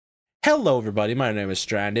Hello everybody, my name is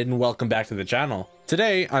Stranded and welcome back to the channel.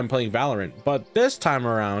 Today I'm playing Valorant, but this time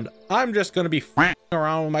around I'm just going to be f***ing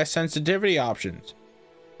around with my sensitivity options.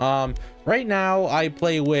 Right now I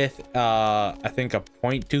play with I think a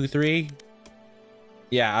 0.23.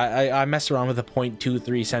 Yeah, I mess around with a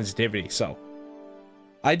 0.23 sensitivity. So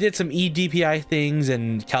I did some eDPI things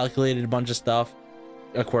and calculated a bunch of stuff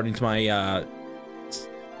according to my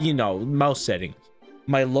mouse settings.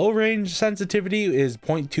 My low range sensitivity is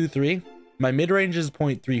 0.23, my mid range is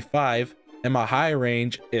 0.35, and my high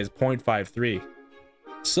range is 0.53.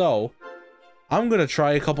 So I'm gonna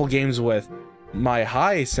try a couple games with my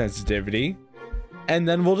high sensitivity, and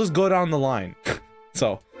then we'll just go down the line.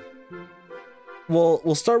 So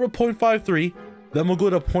we'll start with 0.53, then we'll go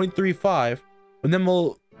to 0.35, and then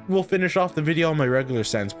we'll finish off the video on my regular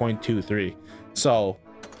sense 0.23. So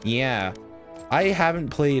yeah. I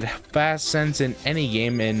haven't played fast sense in any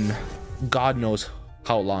game in God knows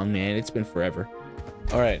how long, man. It's been forever.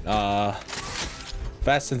 All right,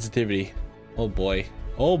 fast sensitivity. Oh boy,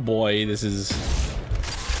 this is.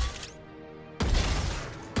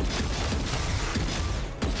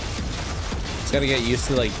 It's gotta get used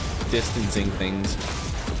to like distancing things.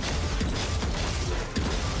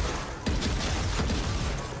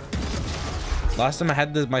 Last time I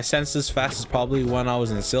had my sense this fast is probably when I was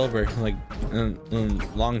in silver, like a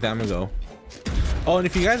long time ago. Oh, and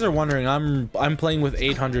if you guys are wondering, I'm playing with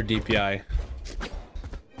 800 DPI.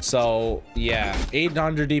 So yeah,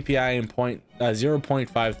 800 DPI and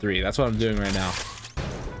 0.53. That's what I'm doing right now.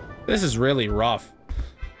 This is really rough.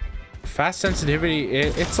 Fast sensitivity,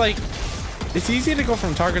 it's like it's easy to go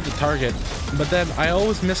from target to target, but then I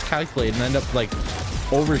always miscalculate and end up like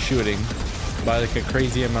overshooting by like a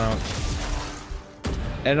crazy amount.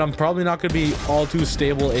 And I'm probably not going to be all too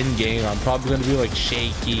stable in game. I'm probably going to be like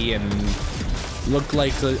shaky and look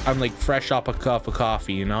like I'm like fresh off a cup of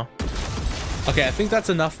coffee, you know? Okay, I think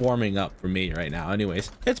that's enough warming up for me right now.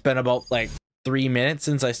 Anyways, it's been about like 3 minutes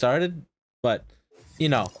since I started, but you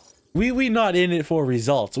know, we not in it for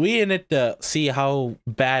results. We in it to see how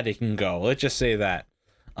bad it can go. Let's just say that.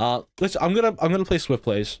 I'm gonna play swift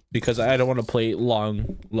plays because I don't want to play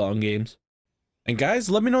long games. And guys,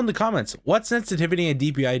 let me know in the comments, what sensitivity and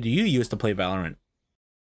DPI do you use to play Valorant?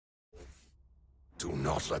 Do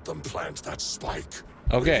not let them plant that spike.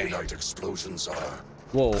 Okay. Night explosions are.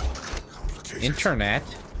 Whoa. Complicated. Internet.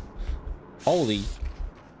 Holy.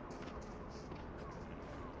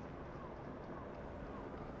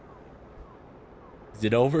 Is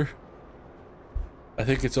it over? I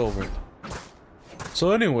think it's over. So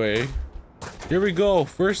anyway, here we go.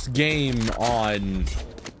 First game on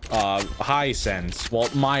high sense. Well,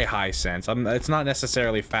 my high sense. It's not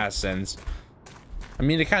necessarily fast sense. I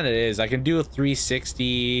mean, it kind of is. I can do a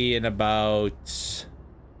 360 in about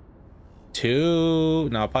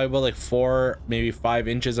probably about like 4, maybe 5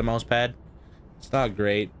 inches of mouse pad. It's not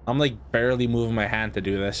great. I'm like barely moving my hand to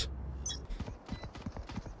do this.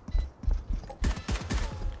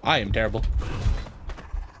 I am terrible.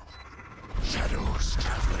 Shadows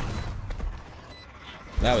traveling.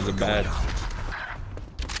 That was a bad.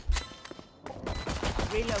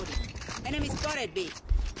 Reloading. Enemy spotted B.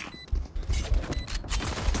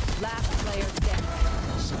 Last player standing.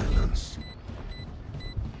 Silence.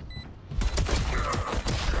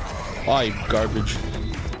 Oh, you garbage.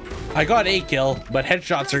 I got a kill, but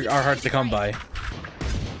headshots are hard to come by.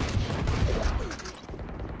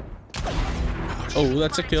 Oh,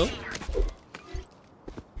 that's a kill.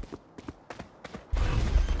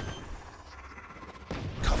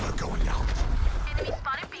 Cover going out. Enemy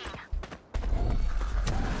spotted B.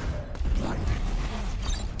 Blinding.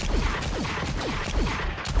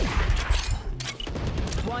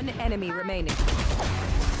 One enemy remaining.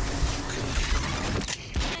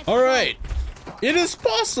 All right, it is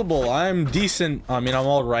possible. I'm decent. I mean, I'm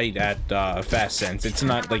all right at fast sense. It's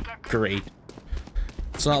not like great.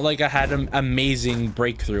 It's not like I had an amazing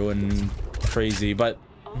breakthrough and crazy, but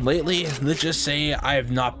lately, let's just say I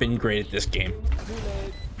have not been great at this game.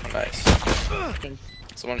 Nice.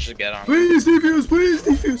 Someone should get on. Please defuse, please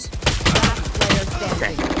defuse. Last player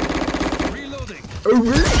standing. Reloading.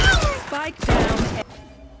 Spike down.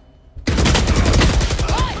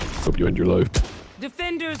 Hope you end your life.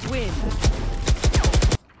 Defenders win.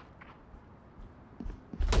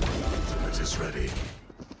 It is ready.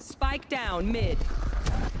 Spike down mid.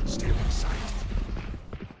 Still in sight.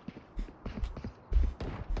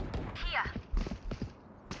 Here.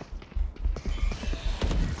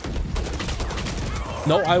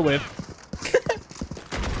 No, I whip.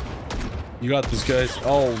 You got this, guys.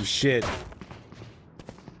 Oh shit.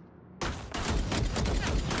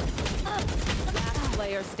 Last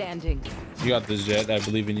player standing. You got this, Jet. I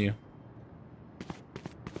believe in you.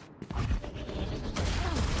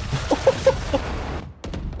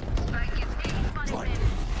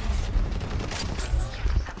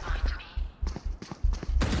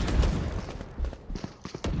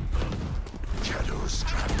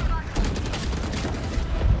 stranded.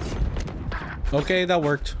 Okay, that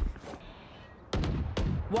worked.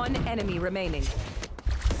 One enemy remaining.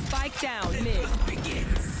 Spike down mid.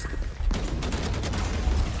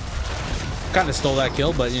 Kind of stole that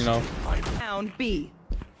kill, but you know. Down B.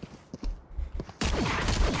 The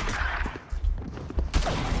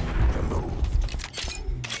move.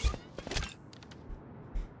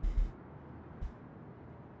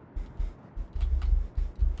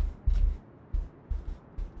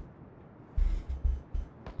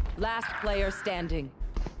 Last player standing.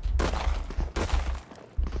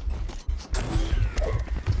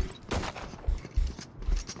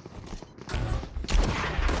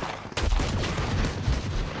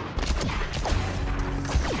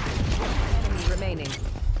 Enemy remaining.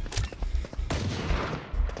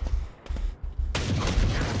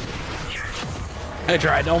 I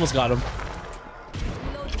tried, almost got him.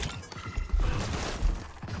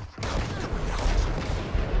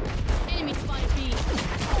 Enemy spotted B.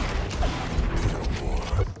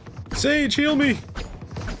 Sage, heal me.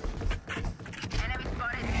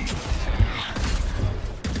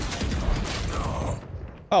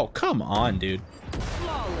 Oh, come on, dude.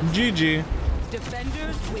 Flawless. GG.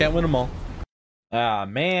 Defenders win. Can't win them all. Ah,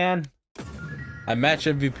 man. I match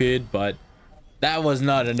MVP'd, but that was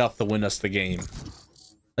not enough to win us the game.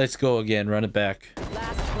 Let's go again. Run it back.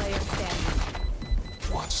 Last player standing.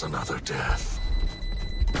 What's another death?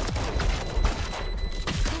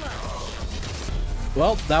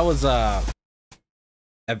 Well, that was a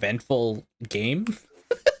eventful game.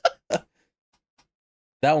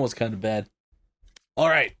 That one was kind of bad. All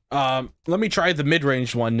right. Let me try the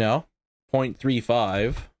mid-range one now.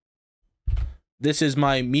 0.35. This is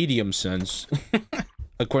my medium sense,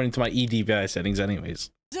 according to my EDPI settings anyways.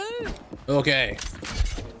 Okay.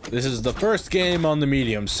 This is the first game on the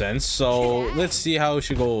medium sense, so let's see how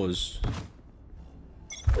she goes.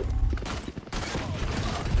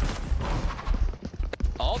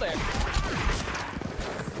 All there.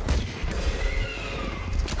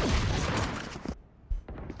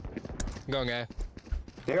 Going A.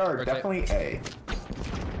 They are Rotate. definitely A.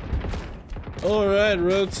 All right,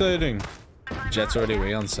 rotating. Jet's already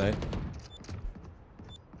way on site.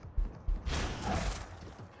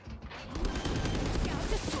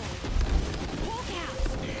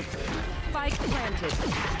 Spike planted.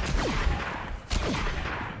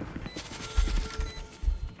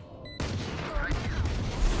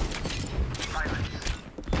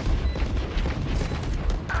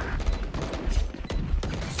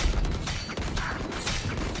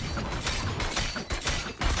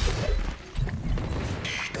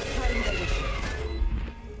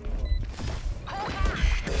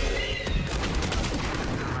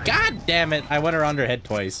 God damn it! I went around her head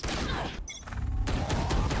twice.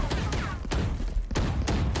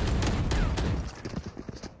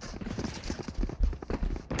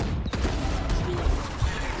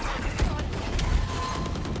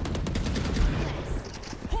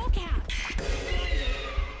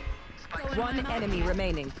 One enemy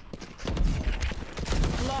remaining.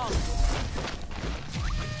 Long.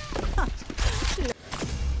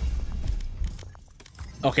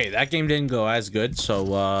 Okay, that game didn't go as good,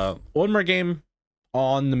 so one more game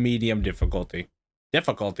on the medium difficulty.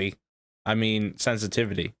 I mean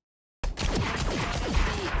sensitivity.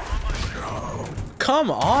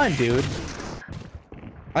 Come on, dude.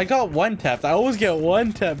 I got one tapped. I always get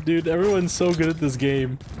one tap, dude. Everyone's so good at this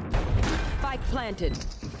game. Spike planted.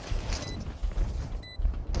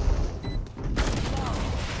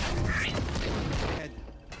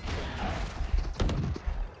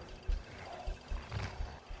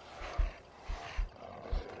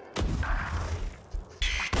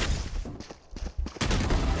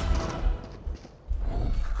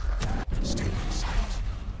 Stay in sight.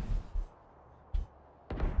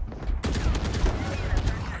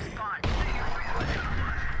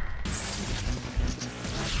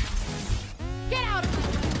 Get out!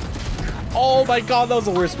 Oh my god, that was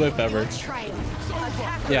the worst whip ever. Trail.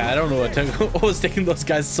 Yeah, I don't know what was taking those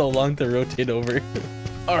guys so long to rotate over.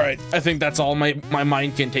 All right, I think that's all my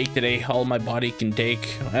mind can take today. All my body can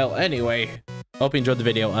take. Well, anyway, hope you enjoyed the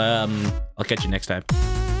video. I'll catch you next time.